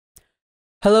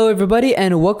Hello everybody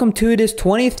and welcome to this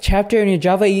 20th chapter in your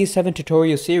Java EE7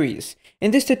 tutorial series. In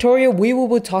this tutorial, we will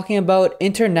be talking about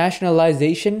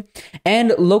internationalization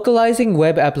and localizing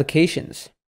web applications.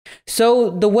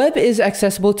 So the web is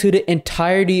accessible to the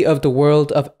entirety of the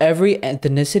world of every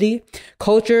ethnicity,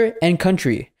 culture, and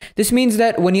country. This means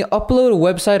that when you upload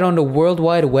a website on the World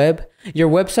Wide Web, your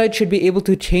website should be able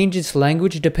to change its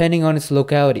language depending on its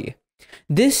locality.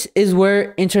 This is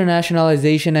where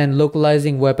internationalization and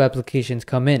localizing web applications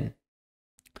come in.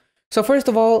 So first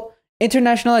of all,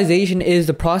 internationalization is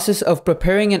the process of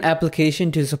preparing an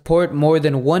application to support more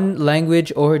than one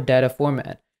language or data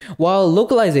format, while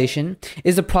localization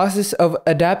is the process of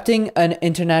adapting an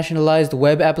internationalized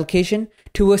web application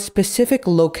to a specific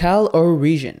locale or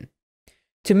region.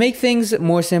 To make things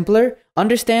more simpler,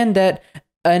 understand that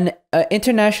an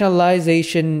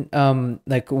internationalization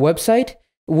website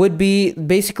would be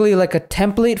basically like a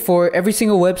template for every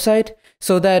single website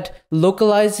so that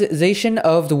localization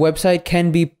of the website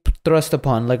can be thrust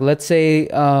upon. Like let's say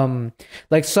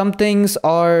like some things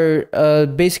are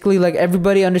basically like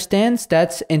everybody understands,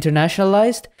 that's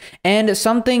internationalized, and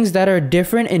some things that are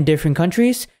different in different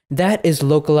countries, that is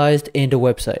localized in the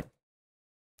website.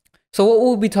 So what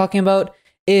we'll be talking about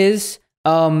is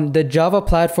the Java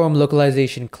platform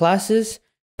localization classes,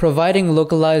 providing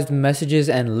localized messages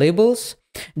and labels,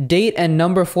 date and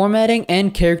number formatting,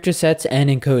 and character sets and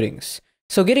encodings.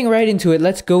 So getting right into it,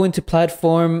 let's go into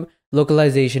platform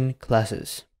localization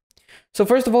classes. So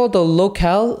first of all, the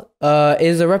locale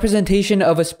is a representation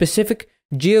of a specific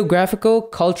geographical,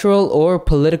 cultural, or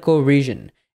political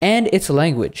region and its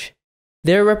language.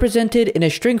 They're represented in a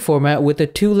string format with a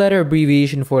two-letter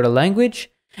abbreviation for the language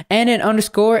and an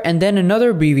underscore and then another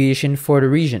abbreviation for the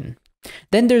region.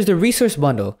 Then there's the resource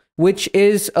bundle, which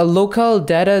is a local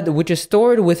data which is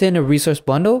stored within a resource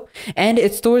bundle, and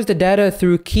it stores the data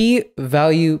through key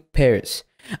value pairs.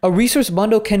 A resource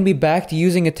bundle can be backed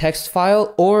using a text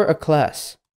file or a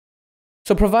class.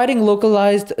 So providing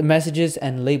localized messages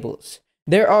and labels.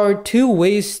 There are two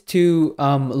ways to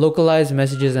localize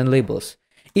messages and labels.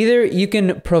 Either you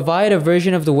can provide a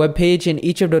version of the web page in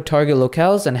each of the target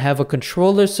locales and have a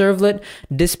controller servlet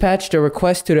dispatch the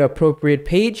request to the appropriate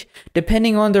page,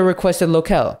 depending on the requested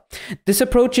locale. This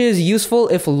approach is useful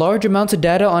if large amounts of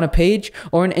data on a page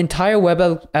or an entire web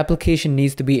application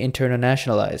needs to be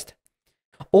internationalized.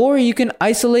 Or you can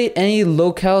isolate any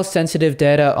locale-sensitive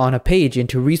data on a page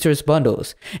into resource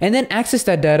bundles, and then access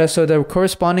that data so the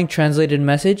corresponding translated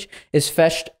message is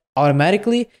fetched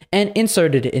automatically and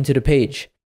inserted into the page.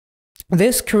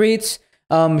 This creates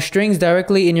strings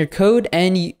directly in your code,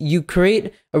 and you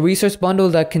create a resource bundle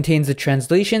that contains the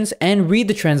translations and read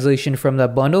the translation from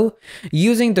that bundle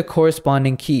using the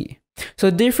corresponding key. So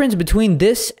the difference between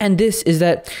this and this is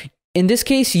that in this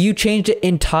case, you change the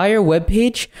entire web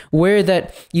page, where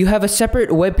that you have a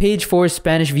separate web page for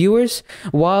Spanish viewers,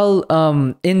 while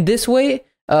in this way,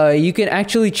 you can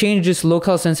actually change this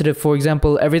locale sensitive. For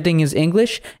example, everything is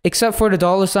English except for the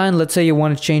 $. Let's say you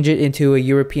want to change it into a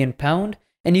European pound,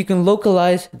 and you can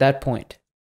localize that point.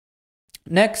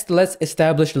 Next, let's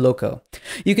establish the local.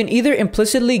 You can either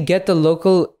implicitly get the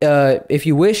local if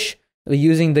you wish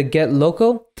using the get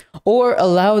local, or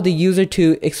allow the user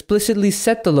to explicitly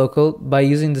set the local by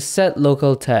using the set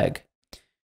local tag.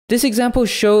 This example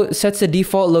sets the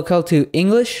default locale to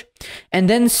English and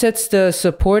then sets the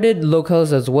supported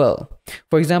locales as well.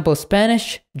 For example,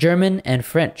 Spanish, German, and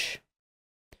French.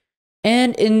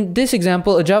 And in this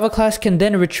example, a Java class can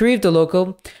then retrieve the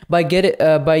local by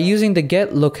using the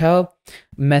getLocale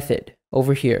method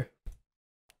over here.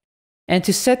 And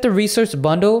to set the resource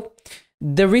bundle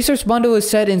is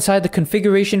set inside the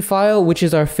configuration file, which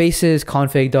is our faces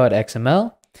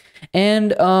config.xml.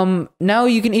 And now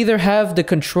you can either have the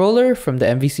controller from the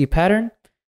MVC pattern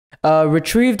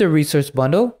retrieve the resource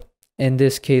bundle, in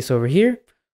this case over here,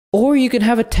 or you can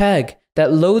have a tag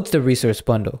that loads the resource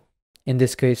bundle, in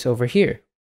this case over here.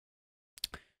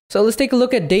 So let's take a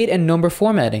look at date and number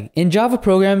formatting. In Java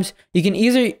programs, you can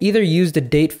either use the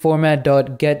date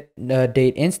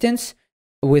format.getDate instance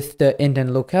with the int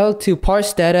and locale to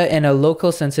parse data in a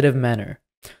local sensitive manner.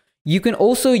 You can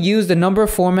also use the number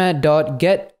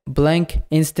format.getBlank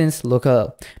instance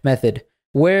locale method,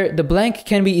 where the blank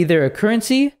can be either a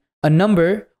currency, a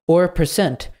number, or a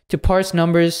percent to parse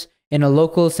numbers in a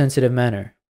local sensitive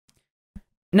manner.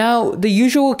 Now, the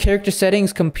usual character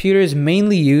settings computers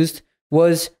mainly used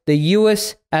was the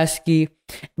US ASCII,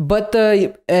 but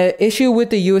the issue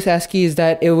with the US ASCII is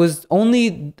that it was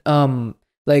only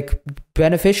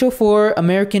beneficial for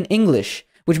American English,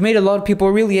 which made a lot of people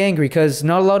really angry because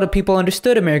not a lot of people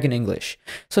understood American English.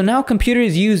 So now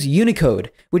computers use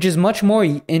Unicode, which is much more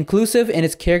inclusive in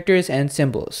its characters and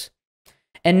symbols.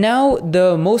 And now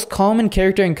the most common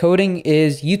character encoding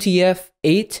is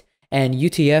UTF-8 and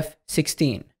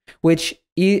UTF-16, which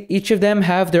each of them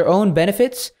have their own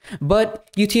benefits, but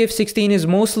UTF-16 is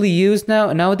mostly used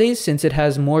nowadays since it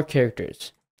has more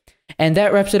characters. And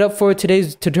that wraps it up for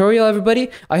today's tutorial, everybody.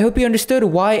 I hope you understood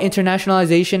why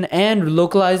internationalization and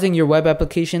localizing your web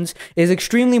applications is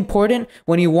extremely important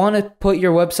when you want to put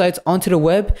your websites onto the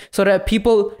web so that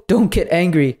people don't get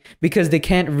angry because they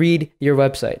can't read your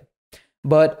website.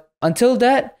 But until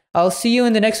that, I'll see you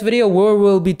in the next video where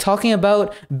we'll be talking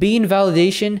about bean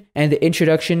validation and the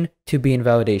introduction to bean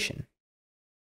validation.